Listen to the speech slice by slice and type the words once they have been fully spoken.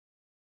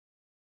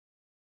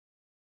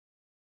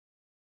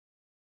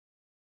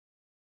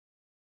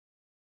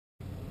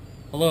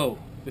Hello,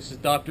 this is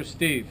Dr.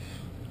 Steve.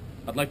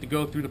 I'd like to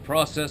go through the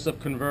process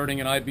of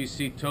converting an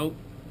IBC Tote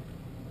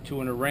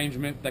to an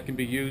arrangement that can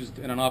be used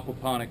in an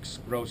aquaponics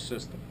grow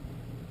system.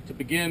 To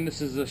begin, this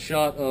is a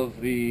shot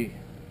of the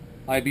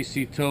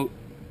IBC Tote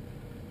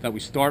that we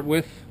start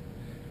with,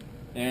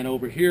 and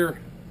over here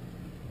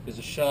is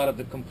a shot of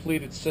the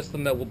completed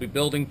system that we'll be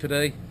building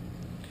today.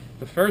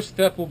 The first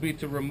step will be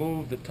to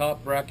remove the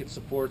top bracket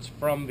supports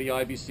from the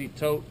IBC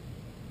Tote.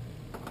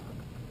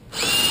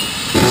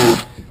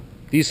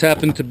 These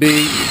happen to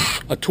be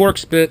a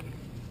Torx bit,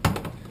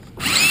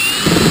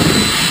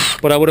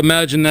 but I would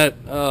imagine that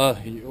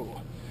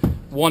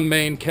one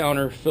main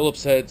counter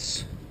Phillips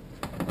heads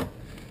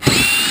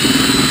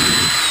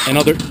and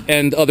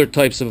other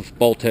types of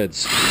bolt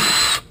heads.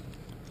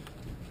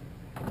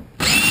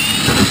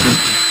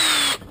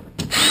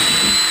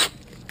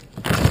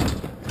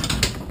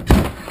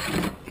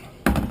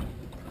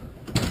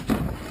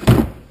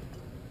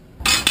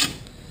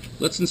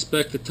 Let's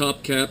inspect the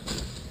top cap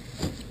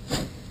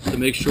to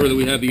make sure that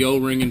we have the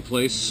O-ring in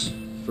place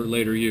for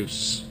later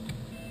use.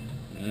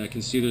 And I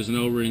can see there's an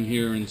O-ring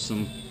here and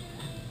some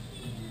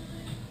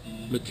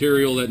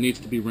material that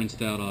needs to be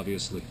rinsed out,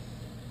 obviously.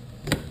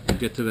 We'll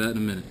get to that in a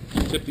minute.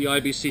 Tip the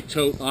IBC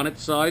Tote on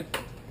its side.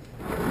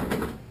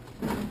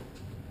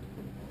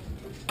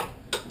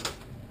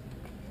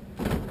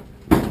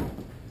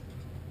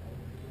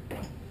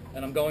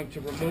 And I'm going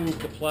to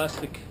remove the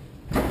plastic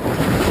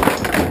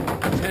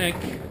tank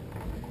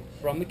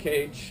from the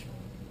cage.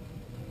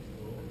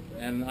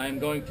 And I'm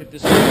going to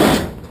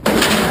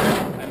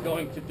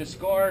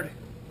discard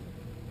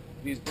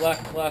these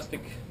black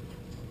plastic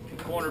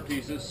corner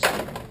pieces.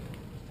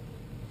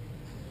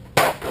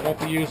 I won't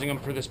be using them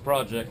for this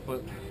project,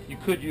 but you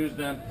could use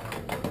them.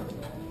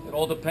 It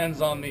all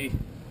depends on the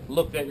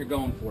look that you're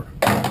going for.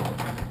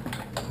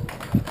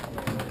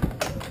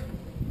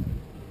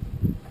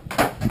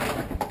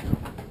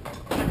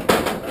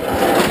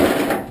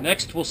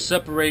 Next, we'll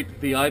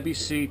separate the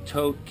IBC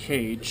Tote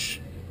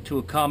cage to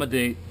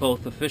accommodate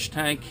both the fish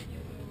tank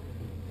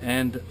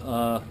and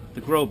the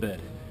grow bed.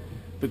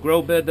 The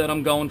grow bed that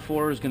I'm going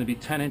for is going to be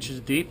 10 inches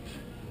deep.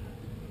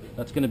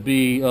 That's going to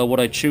be what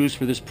I choose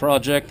for this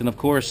project, and of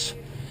course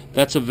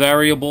that's a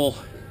variable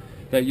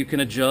that you can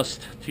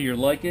adjust to your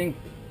liking.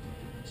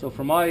 So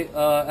for my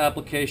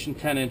application,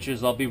 10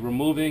 inches, I'll be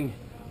removing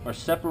or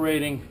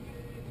separating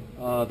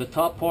the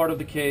top part of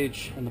the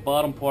cage and the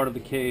bottom part of the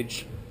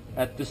cage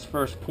at this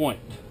first point.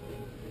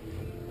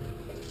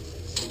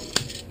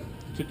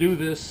 To do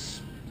this,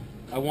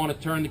 I want to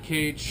turn the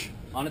cage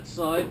on its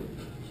side.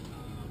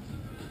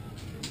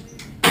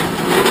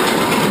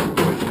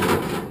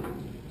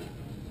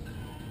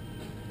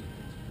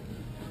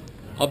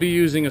 I'll be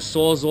using a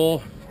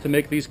Sawzall to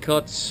make these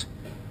cuts.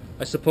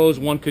 I suppose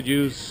one could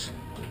use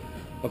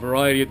a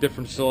variety of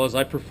different saws.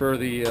 I prefer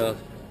the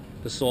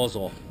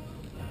Sawzall,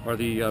 or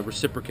the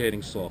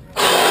reciprocating saw.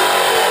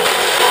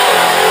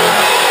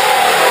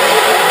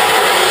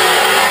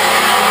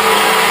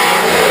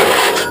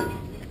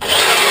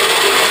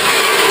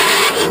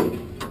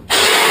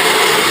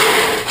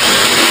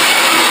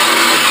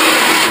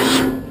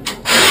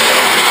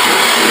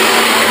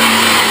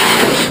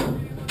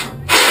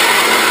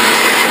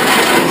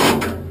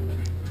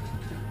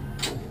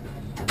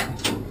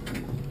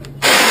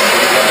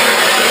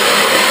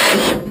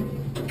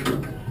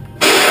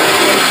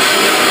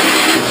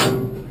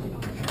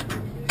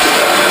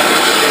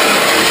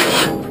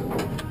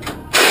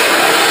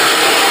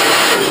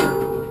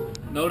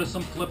 Notice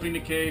I'm flipping the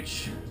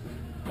cage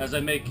as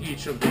I make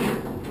each of the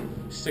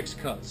 6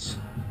 cuts.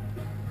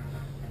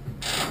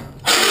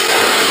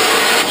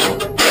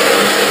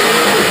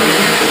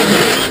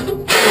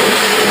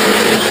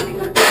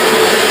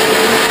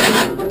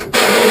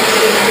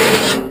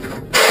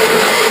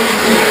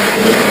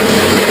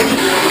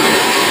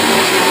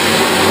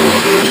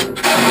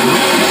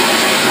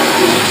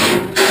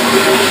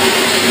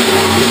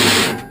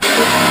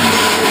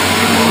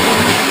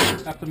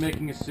 After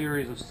making a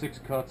series of 6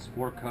 cuts,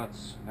 4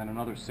 cuts, and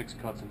another 6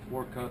 cuts and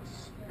 4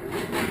 cuts,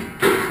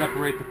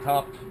 separate the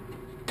top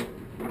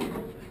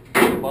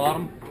from the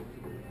bottom.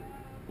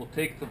 We'll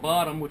take the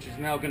bottom, which is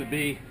now going to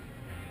be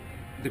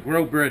the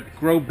grow bed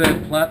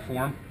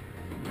platform.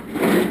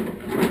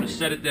 We're going to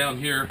set it down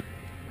here.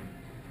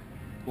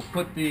 We'll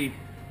put the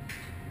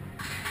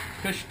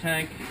fish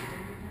tank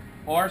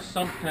or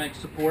sump tank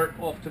support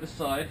off to the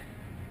side.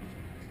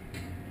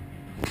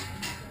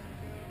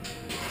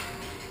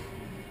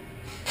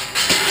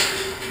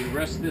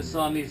 Rest this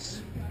on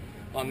these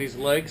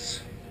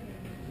legs.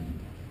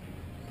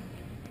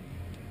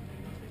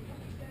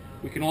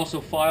 We can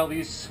also file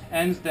these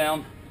ends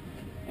down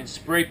and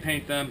spray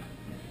paint them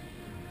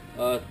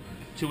to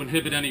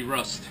inhibit any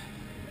rust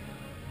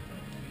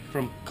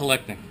from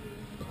collecting.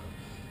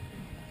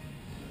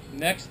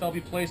 Next, I'll be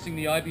placing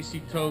the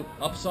IBC Tote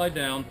upside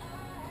down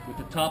with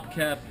the top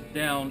cap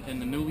down in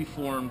the newly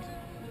formed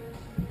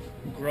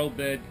grow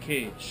bed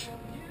cage.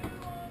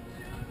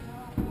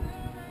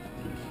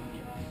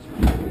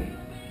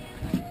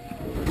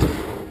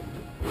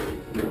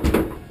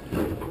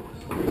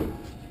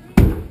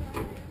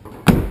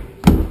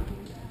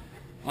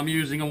 I'm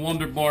using a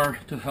Wonder Bar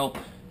to help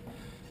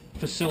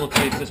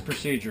facilitate this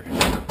procedure.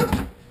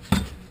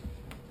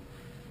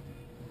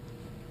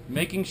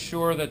 Making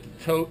sure that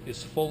the tote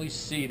is fully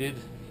seated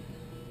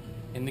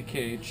in the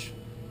cage.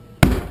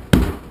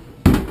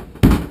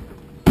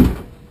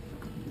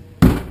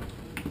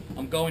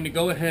 I'm going to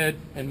go ahead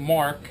and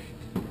mark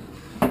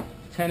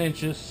 10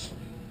 inches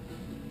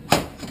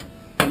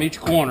from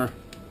each corner.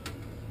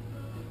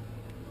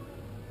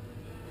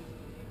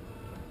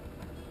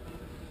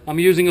 I'm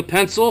using a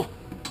pencil.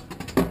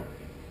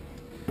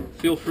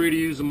 Feel free to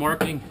use a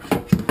marking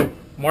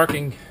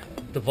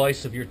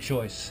device of your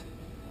choice.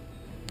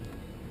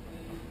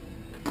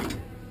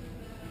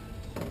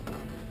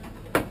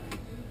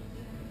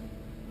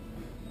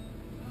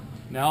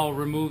 Now I'll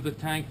remove the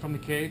tank from the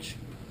cage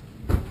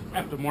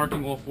after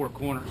marking all 4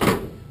 corners.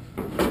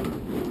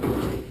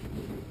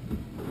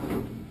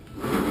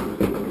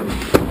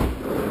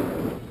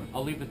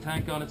 I'll leave the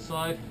tank on its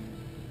side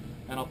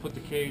and I'll put the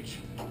cage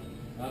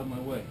out of my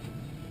way.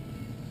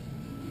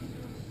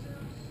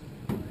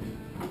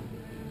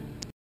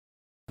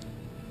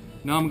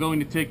 Now I'm going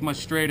to take my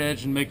straight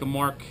edge and make a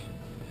mark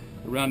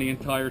around the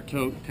entire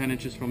tote 10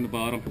 inches from the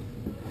bottom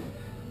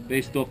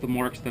based off the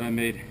marks that I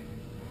made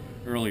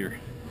earlier.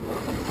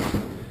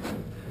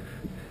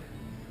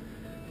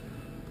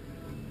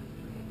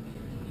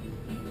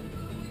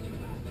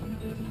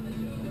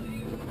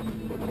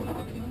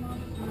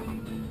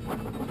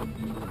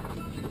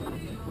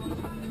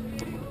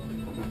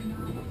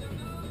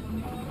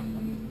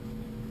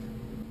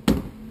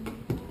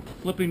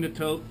 Flipping the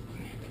tote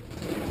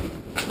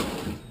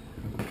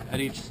at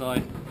each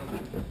side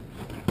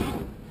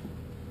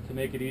to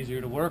make it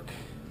easier to work.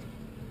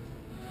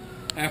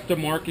 After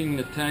marking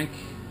the tank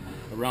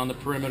around the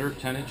perimeter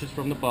 10 inches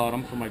from the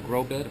bottom for my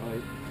grow bed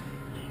height,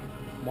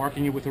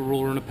 marking it with a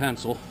ruler and a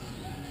pencil,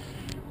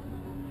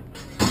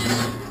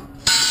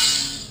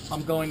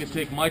 I'm going to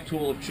take my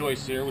tool of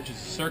choice here, which is a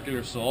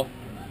circular saw,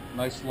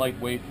 nice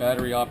lightweight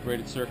battery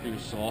operated circular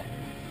saw,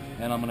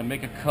 and I'm going to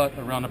make a cut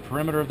around the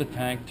perimeter of the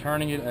tank,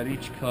 turning it at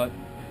each cut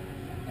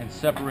and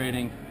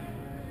separating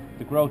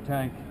the grow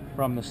tank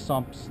from the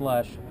sump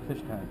slash fish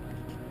tank.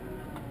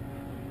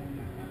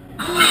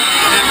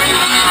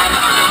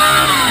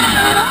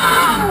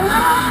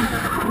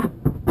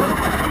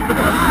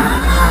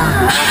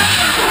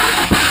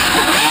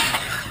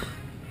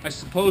 I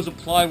suppose a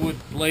plywood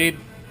blade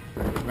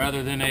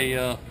rather than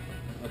a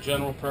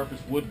general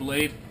purpose wood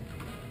blade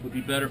would be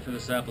better for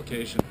this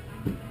application,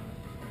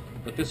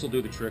 but this will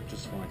do the trick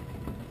just fine.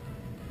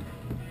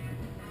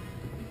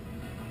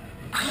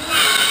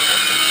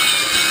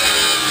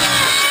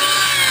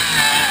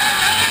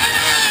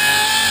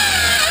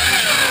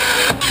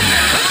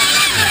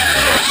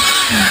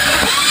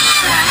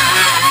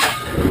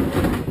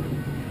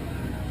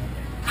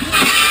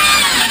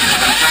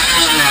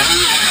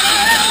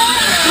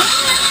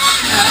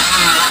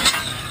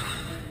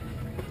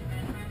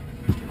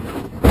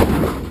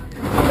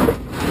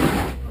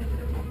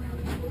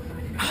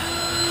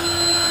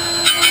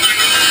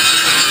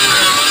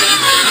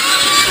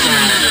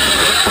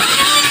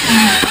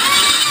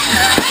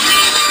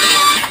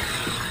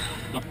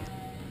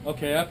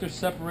 Okay, after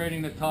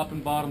separating the top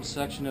and bottom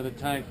section of the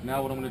tank,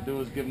 now what I'm going to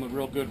do is give them a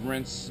real good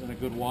rinse and a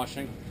good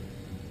washing.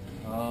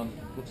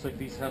 Looks like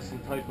these have some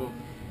type of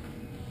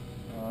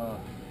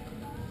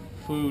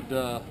food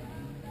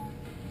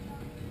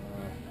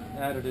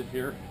additive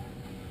here.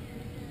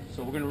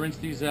 So we're going to rinse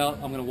these out.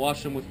 I'm going to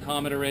wash them with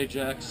Comet or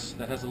Ajax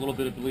that has a little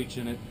bit of bleach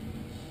in it.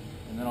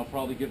 And then I'll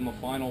probably give them a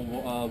final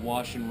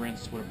wash and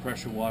rinse with a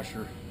pressure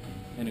washer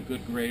and a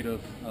good grade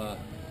of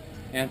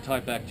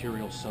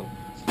antibacterial soap.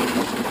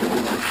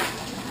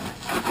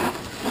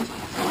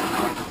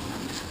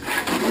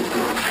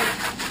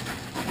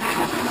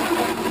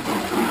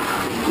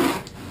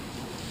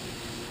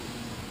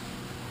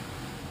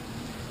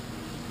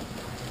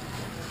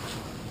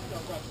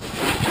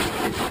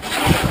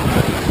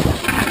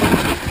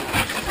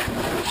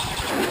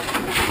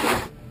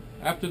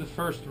 After the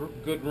first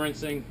good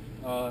rinsing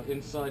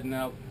inside and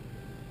out,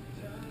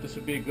 this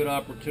would be a good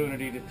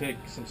opportunity to take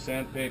some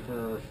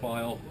sandpaper or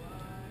file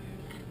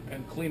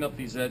and clean up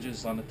these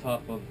edges on the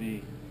top of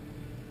the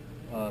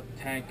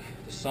tank,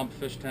 the sump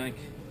fish tank,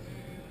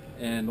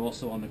 and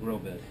also on the grow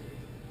bed.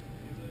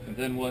 And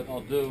then what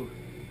I'll do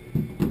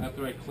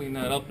after I clean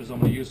that up is I'm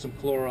going to use some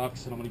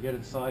Clorox and I'm going to get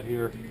inside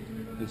here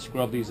and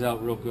scrub these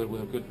out real good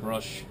with a good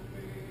brush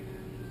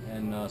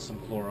and some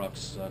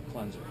Clorox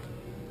cleanser.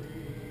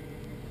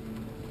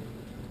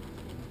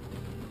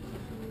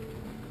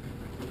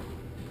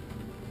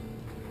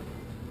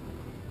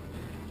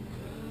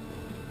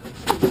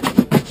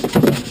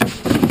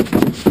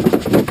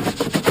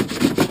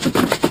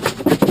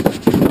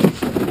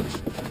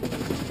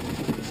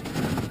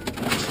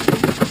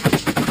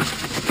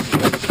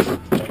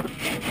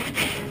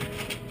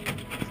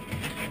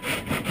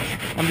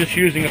 I'm just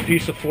using a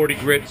piece of 40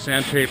 grit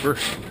sandpaper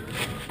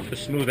to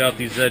smooth out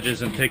these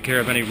edges and take care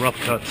of any rough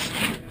cuts.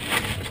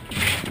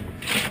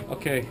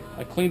 Okay,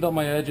 I cleaned up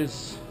my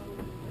edges,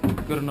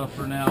 good enough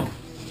for now.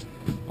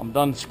 I'm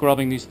done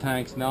scrubbing these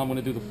tanks. Now I'm going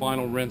to do the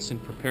final rinse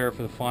and prepare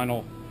for the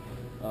final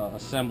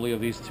assembly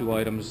of these two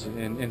items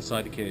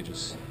inside the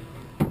cages.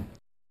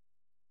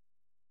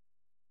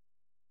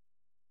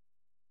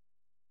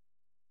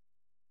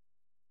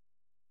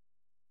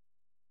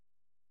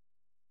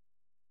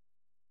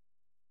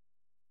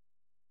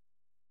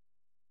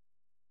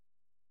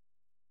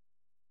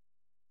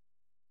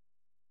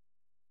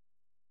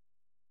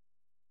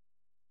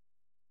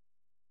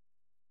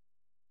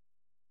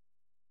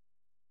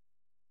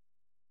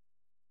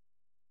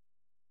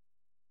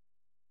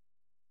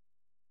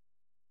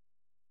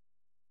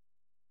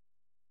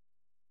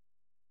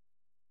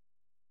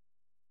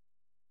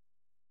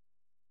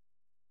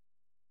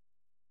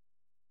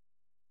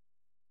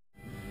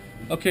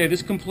 Okay,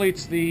 this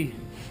completes the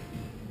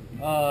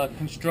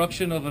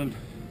construction of an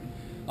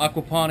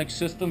aquaponics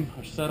system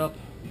or setup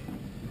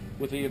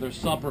with either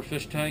sump or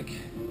fish tank.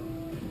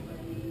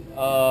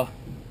 Following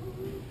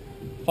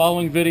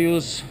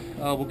videos,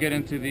 we'll get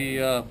into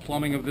the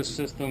plumbing of this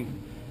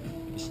system,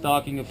 the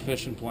stocking of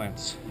fish and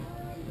plants.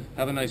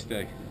 Have a nice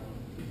day.